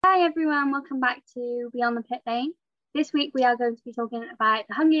Hi everyone, welcome back to Beyond the Pit Lane. This week we are going to be talking about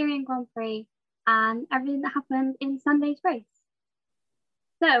the Hungarian Grand Prix and everything that happened in Sunday's race.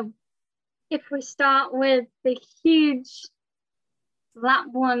 So, if we start with the huge lap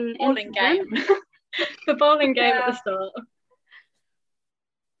one bowling incident. game. The bowling game at the start.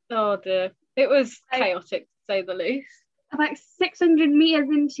 Oh dear. It was chaotic to say the least. About 600 meters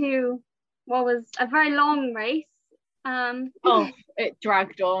into what was a very long race. It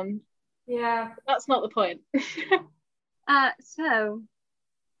dragged on. Yeah. That's not the point. So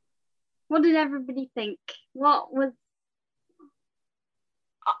what did everybody think? What was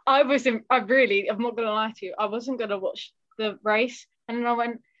I'm not gonna lie to you, I wasn't gonna watch the race, and then I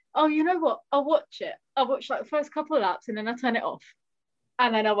went, oh, you know what? I'll watch it. I'll watch like the first couple of laps and then I turn it off.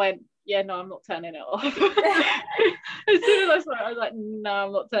 And then I went, yeah, no, I'm not turning it off. As soon as I saw it, I was like, no,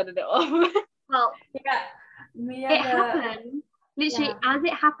 I'm not turning it off. Well, yeah. It happened. Literally, as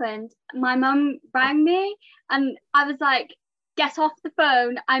it happened, my mum rang me and I was like, get off the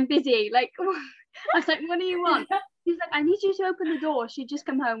phone, I'm busy. Like, I was like, what do you want? She's like, I need you to open the door. She'd just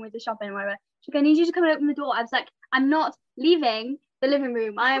come home with the shopping or whatever. She's like, I need you to come and open the door. I was like, I'm not leaving the living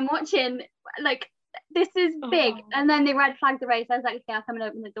room. I am watching, like, this is big. And then they red flagged the race. I was like, okay, I'll come and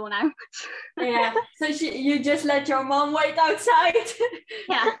open the door now. Yeah. So you just let your mom wait outside?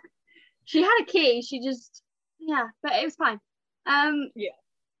 Yeah. She had a key. But it was fine. Yeah.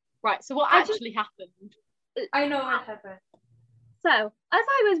 Right. So what actually happened? I know what happened. So as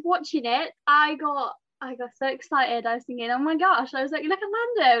I was watching it, I got so excited. I was thinking, oh my gosh! I was like, look at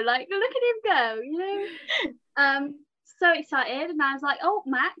Lando, like look at him go, you know. So excited, and I was like, oh,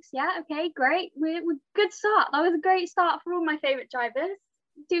 Max, yeah, okay, great, we're good start. That was a great start for all my favorite drivers,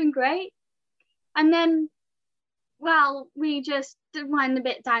 doing great. And then, well, we just went a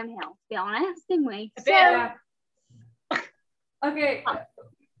bit downhill, to be honest, didn't we? Yeah. Okay,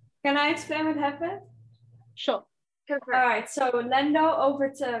 can I explain what happened? Sure. Go for it. All right, so Lando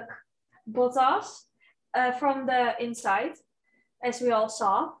overtook Bottas from the inside, as we all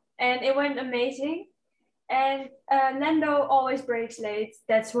saw, and it went amazing. And Lando always brakes late.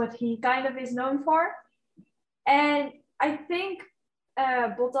 That's what he kind of is known for. And I think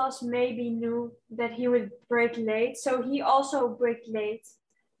Bottas maybe knew that he would brake late, so he also braked late,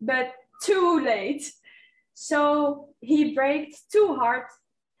 but too late. So he braked too hard,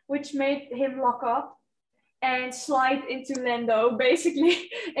 which made him lock up and slide into Lando, basically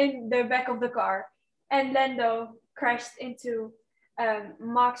in the back of the car. And Lando crashed into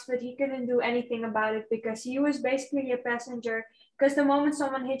Max, but he couldn't do anything about it because he was basically a passenger. Because the moment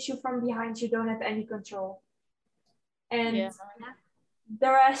someone hits you from behind, you don't have any control. And the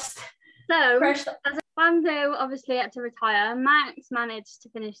rest crashed. Lando obviously had to retire. Max managed to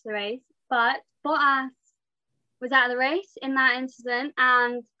finish the race, but Bottas was out of the race in that incident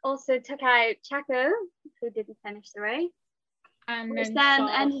and also took out Checo, who didn't finish the race. And then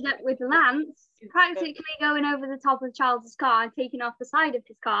ended up with Lance practically going over the top of Charles's car and taking off the side of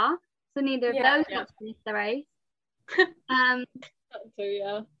his car. So neither of those got to finish the race. It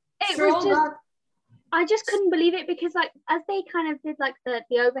was just, I just couldn't believe it because like as they kind of did like the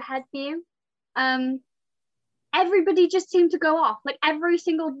overhead view, everybody just seemed to go off. Like every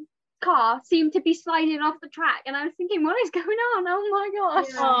single car seemed to be sliding off the track, and I was thinking, what is going on? Oh my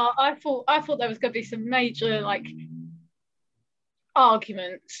gosh! I thought there was going to be some major like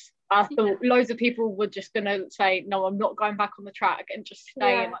arguments. I thought loads of people were just going to say, no, I'm not going back on the track, and just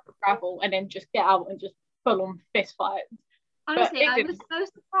stay in like the gravel, and then just get out and just full on fist fight. Honestly, I was so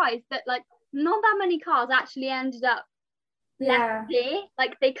surprised that like not that many cars actually ended up left there.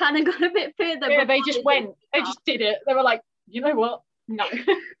 Like they kind of got a bit further. Yeah, they just went. They just did it. They were like, you know what? No.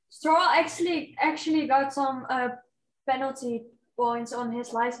 Stroll actually got some penalty points on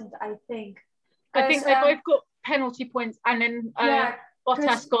his license, I think. I think they both got penalty points, and then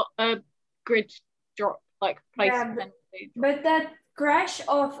Bottas got a grid drop, like place penalty. But that crash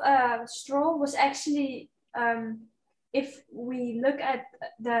of Stroll was actually, if we look at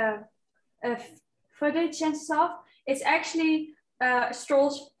the footage and stuff, it's actually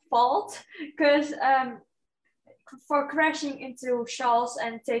Stroll's fault because for crashing into Charles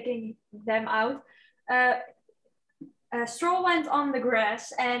and taking them out, Stroll went on the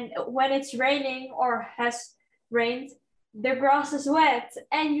grass, and when it's raining or has rained, the grass is wet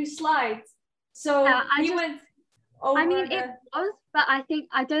and you slide. So he went over. I mean, it was, but I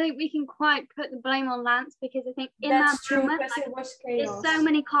don't think we can quite put the blame on Lance because I think in that moment, like, it was chaos. There's so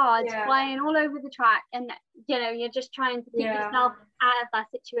many cars flying all over the track, and you know you're just trying to keep yourself out of that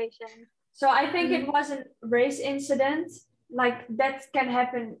situation. So I think it was a race incident. Like that can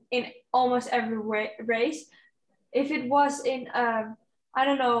happen in almost every race. If it was in I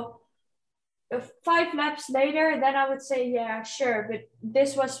don't know, 5 laps later, then I would say, yeah, sure. But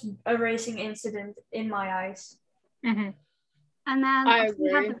this was a racing incident in my eyes. Mm-hmm. And then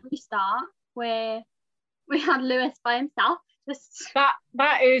we had the restart where we had Lewis by himself.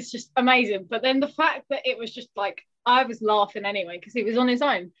 That is just amazing. But then the fact that it was just like, I was laughing anyway because he was on his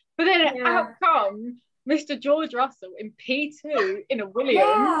own. But then out come Mr. George Russell in P2 in a Williams.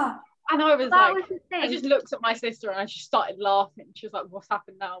 Yeah. And I was I just looked at my sister and I just started laughing. She was like, what's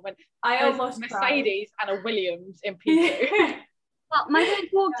happened now? I almost Mercedes cried. And a Williams in P2. Well, my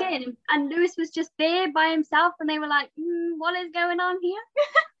parents walked in and Lewis was just there by himself and they were like, what is going on here?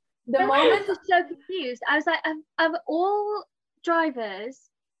 The moment I was so confused. I was like, of all drivers,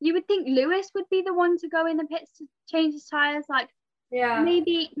 you would think Lewis would be the one to go in the pits to change his tires, like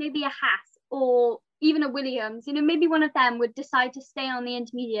maybe a Haas or even a Williams, maybe one of them would decide to stay on the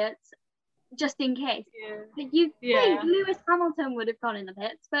intermediates just in case. But you think Lewis Hamilton would have gone in the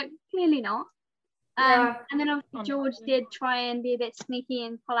pits, but clearly not. And then obviously George did try and be a bit sneaky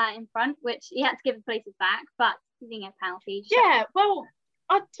and pull out in front, which he had to give the places back, but he didn't get a penalty. Well,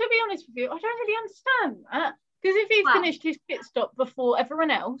 to be honest with you, I don't really understand that. Because if he finished his pit stop before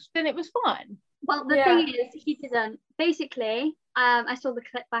everyone else, then it was fine. Well, the thing is, he didn't. Basically, I saw the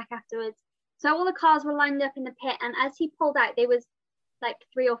clip back afterwards. So all the cars were lined up in the pit, and as he pulled out, there was like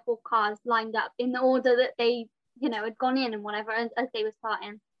 3 or 4 cars lined up in the order that they, had gone in and whatever as they were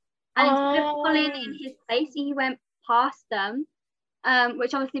starting. And instead of pulling in his place, he went past them,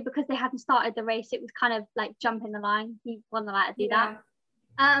 which obviously because they hadn't started the race, it was kind of like jumping the line. He wasn't allowed to do that.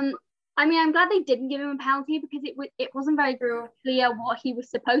 I mean, I'm glad they didn't give him a penalty because it wasn't very clear what he was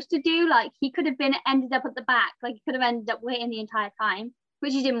supposed to do. Like, he could have ended up at the back. Like, he could have ended up waiting the entire time,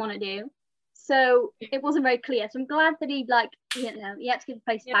 which he didn't want to do. So it wasn't very clear. So I'm glad that he had to give the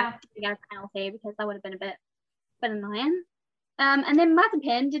place back to get a penalty because that would have been a bit annoying. And then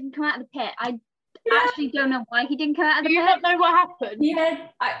Mazepin didn't come out of the pit. I actually don't know why he didn't come out of the pit. You don't know what happened?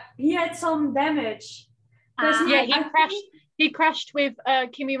 He had some damage. He crashed with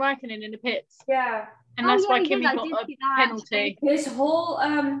Kimi Räikkönen in the pits. Yeah. And that's why Kimi got a penalty. His whole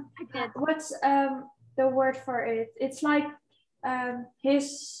what's the word for it? It's like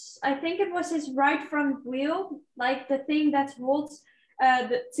I think it was his right front wheel, like the thing that holds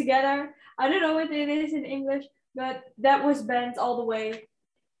together. I don't know what it is in English, but that was bent all the way.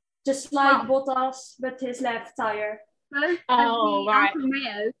 Just like Bottas, but his left tire. Right. Alfa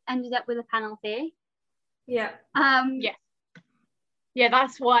Romeo ended up with a penalty. Yeah. Yeah,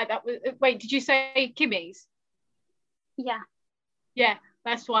 that's why that was. Wait, did you say Kimi's? Yeah. Yeah,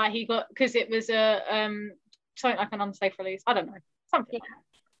 that's why he got, because it was something like an unsafe release. I don't know, something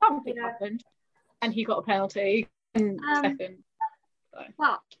happened, and he got a penalty in second. So.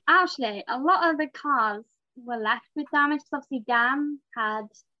 Well, actually, a lot of the cars were left with damage. Obviously, Dan had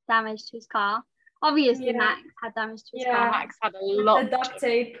damage to his car. Obviously, Max had damage to his car. Max had a lot. The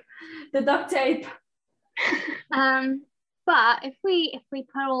duct tape. But if we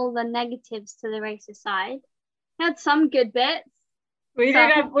put all the negatives to the race aside, we had some good bits. We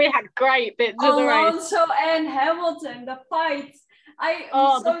had great bits of the race. Alonso and Hamilton, the fight.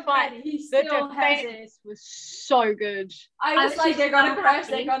 The fight. He still has it. Was so good. I was like, they're gonna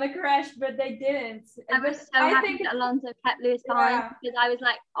crash, but they didn't. I was so happy that Alonso kept Lewis behind because I was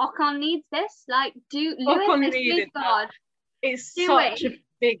like, Ocon needs this. Like, Lewis is God. It's such a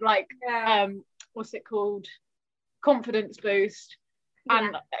big what's it called? Confidence boost.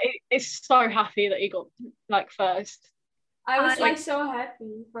 And it's so happy that he got first. I was so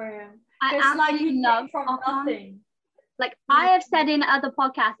happy for him. I absolutely love from nothing. Like I have said in other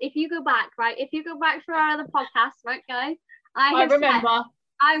podcasts, if you go back through our other podcasts, right, guys? I remember. Said,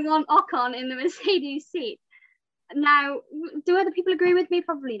 I want Ocon in the Mercedes seat. Now, do other people agree with me?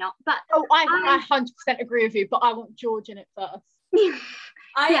 Probably not. But I 100% agree with you. But I want George in it first.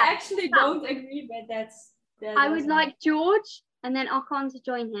 I actually don't agree, but that's. I would like George and then Ocon to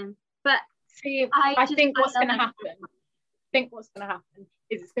join him. But see, I think what's going to happen. I think what's going to happen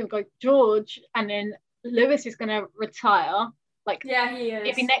is it's going to go George and then Lewis is going to retire. Like, yeah, he is.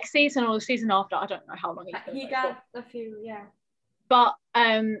 Maybe next season or the season after. I don't know how long he got a few, yeah. But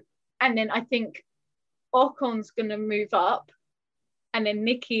and then I think Ocon's going to move up, and then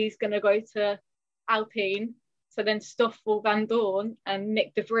Nicky's going to go to Alpine. So then Stoffel Van Dorn and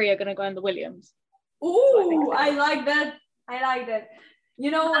Nick De Vries are going to go in the Williams. Ooh, I like that.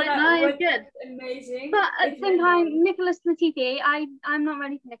 You know what? Good. Amazing. But at the same time, Nicholas Latifi, I'm not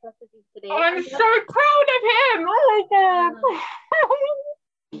ready for Nicholas Latifi today. I'm so proud of him. Oh my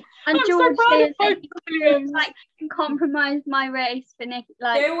god. And I'm George so proud says of both Williams. like compromise my race for Nick.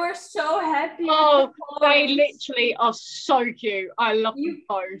 Like, They were so happy. Oh, with the they points. literally are so cute. I love them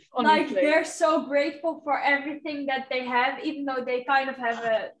both, Like, honestly. they're so grateful for everything that they have, even though they kind of have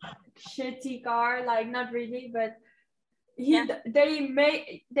a shitty car. Like, not really, but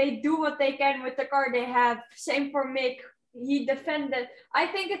they do what they can with the car they have. Same for Mick. He defended. I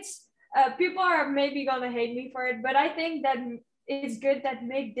think it's people are maybe gonna hate me for it, but I think that it's good that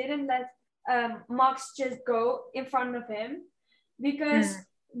Mick didn't let Max just go in front of him, because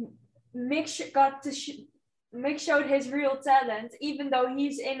Mick got to Mick showed his real talent, even though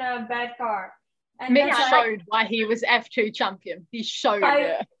he's in a bad car. And Mick showed why he was F2 champion. He showed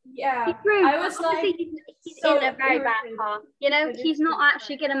it. Yeah, he proved, I was like, he's so in a very bad irritated. car. You know, he's not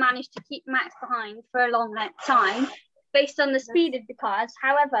actually going to manage to keep Max behind for a long time based on the speed of the cars.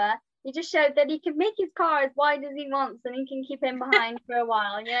 However, he just showed that he can make his car as wide as he wants and he can keep him behind for a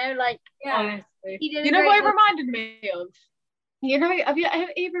while. You know, like, honestly. he did. You know what it reminded me of? You know, have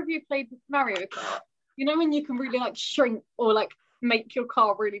either of you played Mario Kart? You know when you can really like shrink or like make your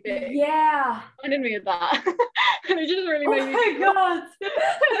car really big? Yeah. Reminded me of that. And it just really made me. Oh my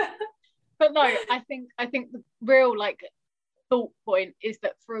god. But no, I think the real like thought point is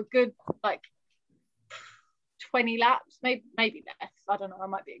that for a good like 20 laps, maybe less, I don't know, I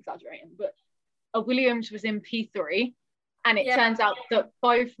might be exaggerating, but a Williams was in P3, and it turns out that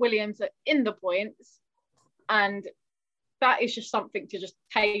both Williams are in the points, and that is just something to just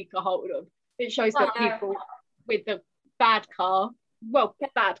take a hold of. It shows that people with the bad car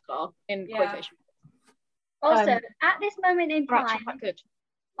in quotation. Also, at this moment in time, quite good.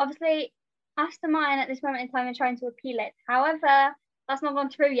 Obviously, Aston Martin at this moment in time are trying to appeal it. However, that's not gone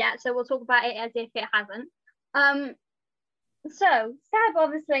through yet, so we'll talk about it as if it hasn't. So Seb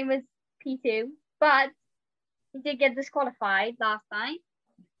obviously was P2, but he did get disqualified last night.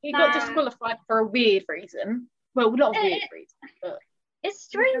 He got disqualified for a weird reason. Well, not a weird reason, but it's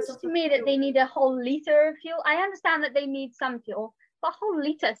strange to me that they need a whole litre of fuel. I understand that they need some fuel, but a whole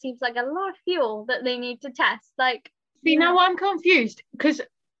litre seems like a lot of fuel that they need to test. Like, see, now I'm confused, because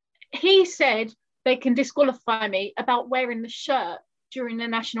he said they can disqualify me about wearing the shirt during the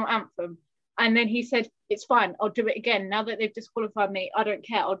national anthem. And then he said, it's fine, I'll do it again. Now that they've disqualified me, I don't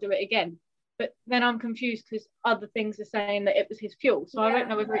care, I'll do it again. But then I'm confused because other things are saying that it was his fuel. So I don't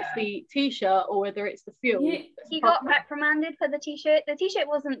know whether it's the T-shirt or whether it's the fuel. He got reprimanded for the T-shirt. The T-shirt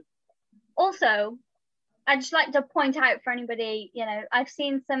wasn't... Also, I'd just like to point out for anybody, you know, I've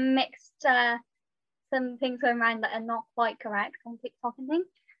seen some mixed... some things going around that are not quite correct on TikTok and things.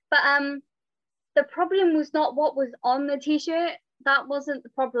 But the problem was not what was on the T-shirt. That wasn't the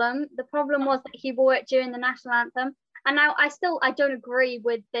problem. The problem was that he wore it during the national anthem. And now I don't agree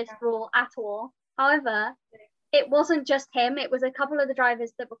with this rule at all. However, it wasn't just him. It was a couple of the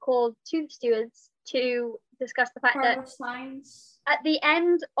drivers that were called to the stewards to discuss the fact that at the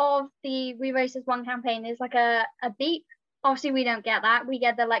end of the We Race as One campaign, there's like a beep. Obviously, we don't get that. We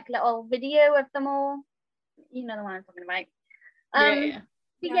get the like little video of them all. You know the one I'm talking about.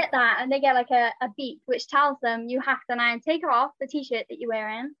 We get that, and they get like a beep, which tells them you have to now take off the T-shirt that you're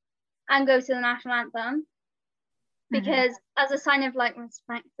wearing and go to the national anthem. Because as a sign of like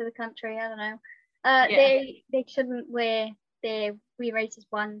respect to the country, I don't know, they shouldn't wear their We Race as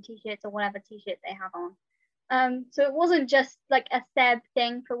One T-shirts or whatever T-shirt they have on. So it wasn't just like a Seb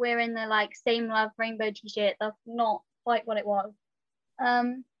thing for wearing the like Same Love rainbow T-shirt. That's not quite what it was.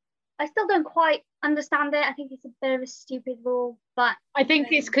 I still don't quite understand it. I think it's a bit of a stupid rule, but I think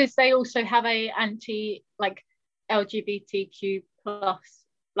it's because they also have a anti like LGBTQ plus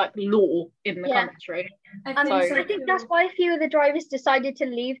like law in the country. I think that's why a few of the drivers decided to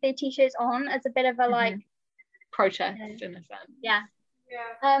leave their T-shirts on as a bit of a like protest in a sense. Yeah.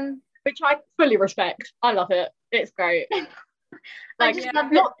 Which I fully respect. I love it. It's great. Like,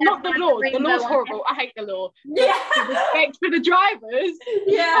 not the law. The law's horrible. I hate the law. Yeah. The respect for the drivers.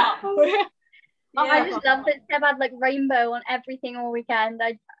 Yeah. I just love that Seb had like rainbow on everything all weekend.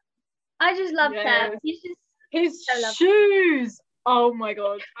 I just love Seb. His shoes. Oh my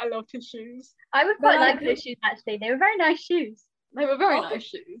god, I loved his shoes. I would quite like those shoes actually. They were very nice shoes. They were very nice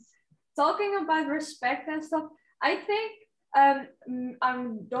shoes. Talking about respect and stuff, I think I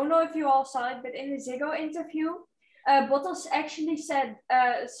don't know if you all saw it, but in the Ziggo interview, Bottas actually said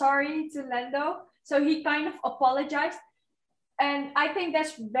sorry to Lando, so he kind of apologized. And I think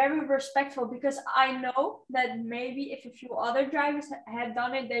that's very respectful, because I know that maybe if a few other drivers had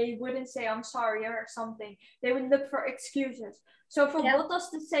done it, they wouldn't say I'm sorry or something. They would look for excuses. So for Bottas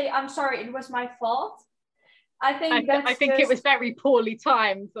to say I'm sorry, it was my fault, I think that's I think it was very poorly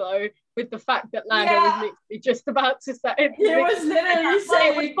timed though, with the fact that Lando was literally just about to say it. He was literally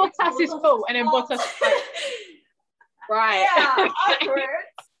saying it was Bottas's fault, and then Bottas was like, right. Yeah, okay. awkward.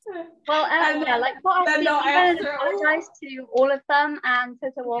 Well, yeah, like what I Lando did after apologize to all of them, and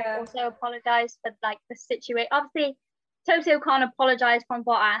Toto Wolff Yeah. also apologized for like the situation. Obviously, Toto can't apologize from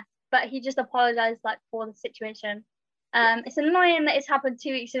Bottas, but he just apologized like for the situation. It's annoying that it's happened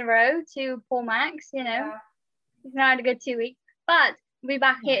 2 weeks in a row to Paul Max. You know, Yeah. he's now had a good 2 weeks, but we'll be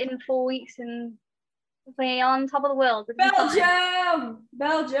back here in 4 weeks and we're on top of the world. Belgium!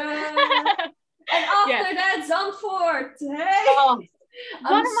 And after that, Zandvoort. Hey! Oh,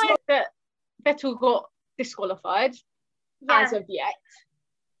 one of my that Vettel got disqualified as of yet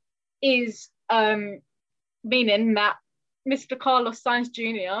is meaning that Mr. Carlos Sainz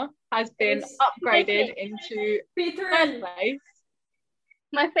Jr. has been upgraded into third place.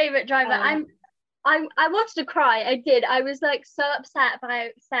 My favorite driver. I wanted to cry. I did. I was like so upset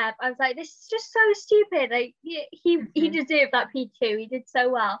about Seb. I was like, this is just so stupid. Like he deserved that P2. He did so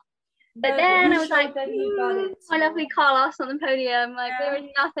well. But then I was like, my lovely Carlos on the podium. Like there is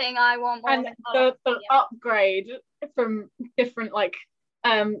nothing I want more and than Carlos the upgrade from different like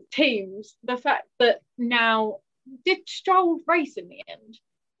teams. The fact that now did Stroll race in the end,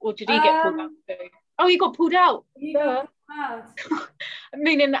 or did he get pulled out too? Oh, he got pulled out. He got pulled out.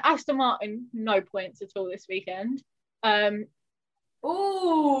 Meaning that Aston Martin no points at all this weekend.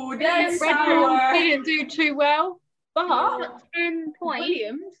 Ooh, that's Red Bull sour. didn't do too well, but 10 points.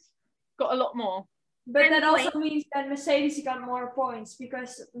 Williams got a lot more. But that also means that Mercedes got more points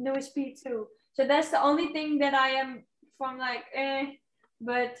because Lewis P2. So that's the only thing that I am from like,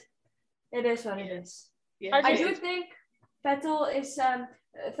 but it is what it is. Yeah, I do think Vettel is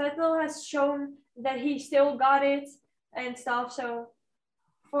Vettel has shown that he still got it and stuff. So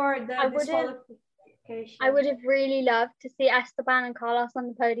for the disqualification, I would have really loved to see Esteban and Carlos on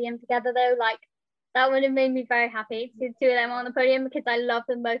the podium together though. Like that would have made me very happy to see the two of them on the podium because I love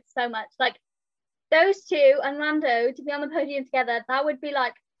them both so much. Like those two and Lando to be on the podium together, that would be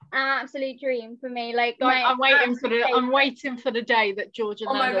like an absolute dream for me. Like I'm waiting for the day that George and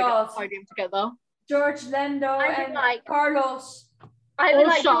Lando get on the podium together. George, Lando, and Carlos. I would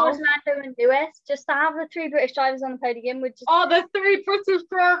like George, Lando, and Lewis just to have the three British drivers on the podium. Would just the three British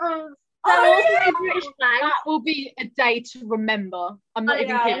drivers. Three British flags. That will be a day to remember. I'm not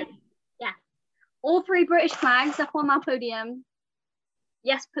even kidding. Yeah, all three British flags up on that podium.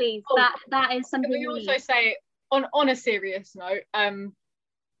 Yes, please. That is something. Can we also say on a serious note,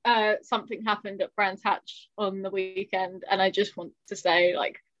 something happened at Brands Hatch on the weekend, and I just want to say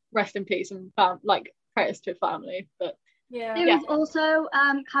like rest in peace and like prayers to family. But there is also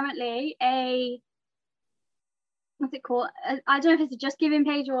currently a what's it called? I don't know if it's a Just Giving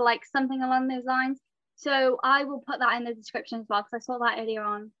page or like something along those lines. So I will put that in the description as well because I saw that earlier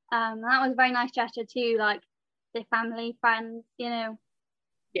on. And that was a very nice gesture to like their family, friends, you know.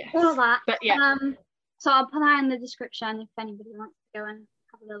 Yes. All of that. But yeah. So I'll put that in the description if anybody wants to go and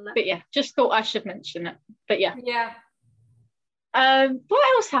have a little look. But yeah, just thought I should mention it. But yeah. Yeah.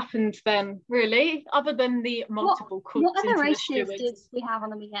 What else happened then, really, other than the multiple calls what other into races the stewards? did we have on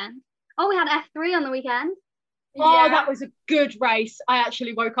the weekend? Oh, we had F3 on the weekend. Oh, that was a good race. I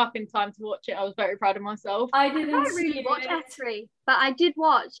actually woke up in time to watch it. I was very proud of myself. I didn't really watch F3, but I did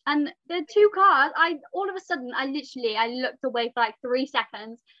watch. And the two cars, all of a sudden, I looked away for like 3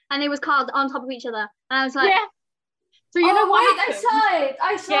 seconds, and there was cars on top of each other. And I was like, yeah. So you know what happened?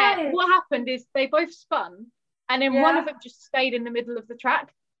 I saw it. What happened is they both spun, and then one of them just stayed in the middle of the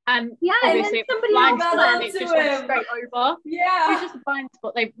track. And obviously it was a blind spot and it just went straight over. Yeah. It was just a blind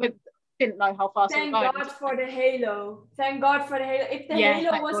spot. They didn't know how fast it was going. Thank God for the halo. Thank God for the halo. If the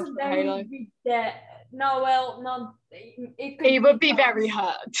halo wasn't there, we'd be dead. No, well, not. He would be very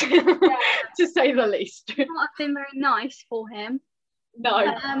hurt, to say the least. It not have been very nice for him. No.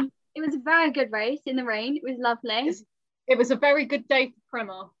 It was a very good race in the rain. It was lovely. It was a very good day for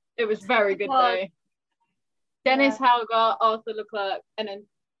Prema. It was a very good day. Dennis Hauger, Arthur Leclerc, and then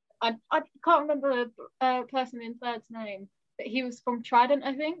I can't remember the person in third's name, but he was from Trident,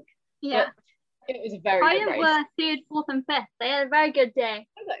 I think. Yeah. But it was a very good race. Trident were 3rd, 4th, and 5th. They had a very good day.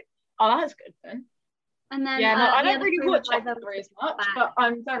 Oh, that's good then. And then I don't really watch F3 as much, but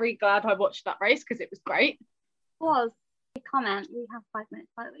I'm very glad I watched that race because it was great. It was. Comment. We have 5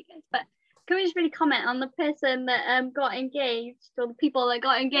 minutes by the way, guys. But can we just really comment on the person that got engaged, or the people that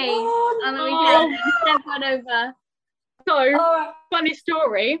got engaged on the weekend and Seb went over? So, funny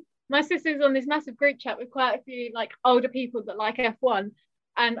story. My sister's on this massive group chat with quite a few like older people that like F1,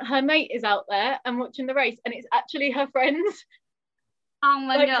 and her mate is out there and watching the race, and it's actually her friends. Oh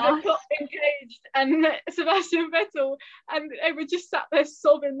my like gosh. they got engaged, and Sebastian Vettel, and they were just sat there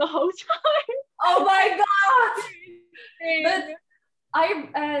sobbing the whole time. Oh my god! But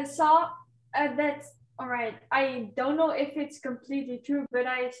I saw that. All right, I don't know if it's completely true, but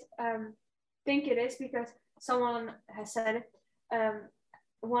I think it is because someone has said it.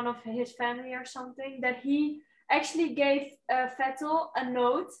 One of his family or something, that he actually gave Vettel a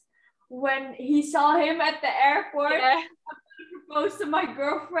note when he saw him at the airport. Yeah. Proposed to my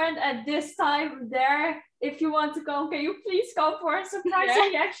girlfriend at this time there. If you want to come, can you please come for a surprise? Yeah.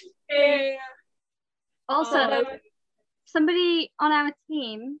 And he actually came. Yeah. Also, Oh. somebody on our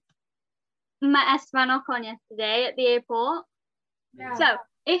team met Esteban Ocon yesterday at the airport. Yeah. So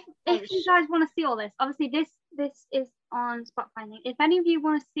if Oh, you guys want to see all this, obviously this is on Spotify. If any of you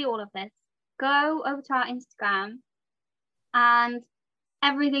want to see all of this, go over to our Instagram, and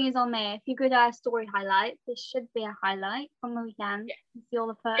everything is on there. If you go to our story highlights, this should be a highlight from the weekend. Yeah. You can see all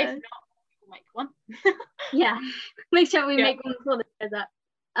the If photos. not, we'll make one. Yeah, make sure we Yeah. make one before this goes up.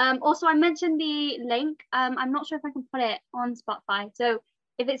 Also, I mentioned the link. I'm not sure if I can put it on Spotify. So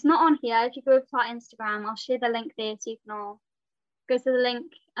if it's not on here, if you go over to our Instagram, I'll share the link there so you can all go to the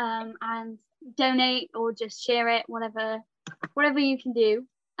link and donate or just share it, whatever you can do.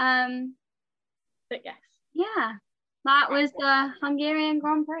 But yes. Yeah, that was the Hungarian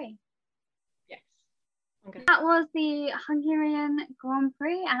Grand Prix. Yes. Okay. That was the Hungarian Grand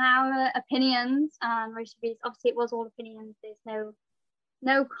Prix and our opinions and race reviews. Obviously, it was all opinions. There's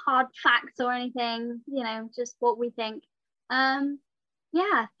no hard facts or anything. You know, just what we think.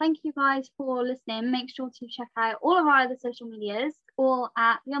 Yeah, thank you guys for listening. Make sure to check out all of our other social medias, all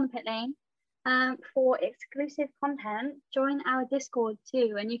at Beyond the Pit Lane. For exclusive content, join our Discord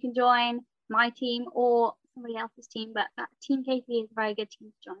too, and you can join my team or somebody else's team, but Team KP is a very good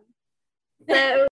team to join. So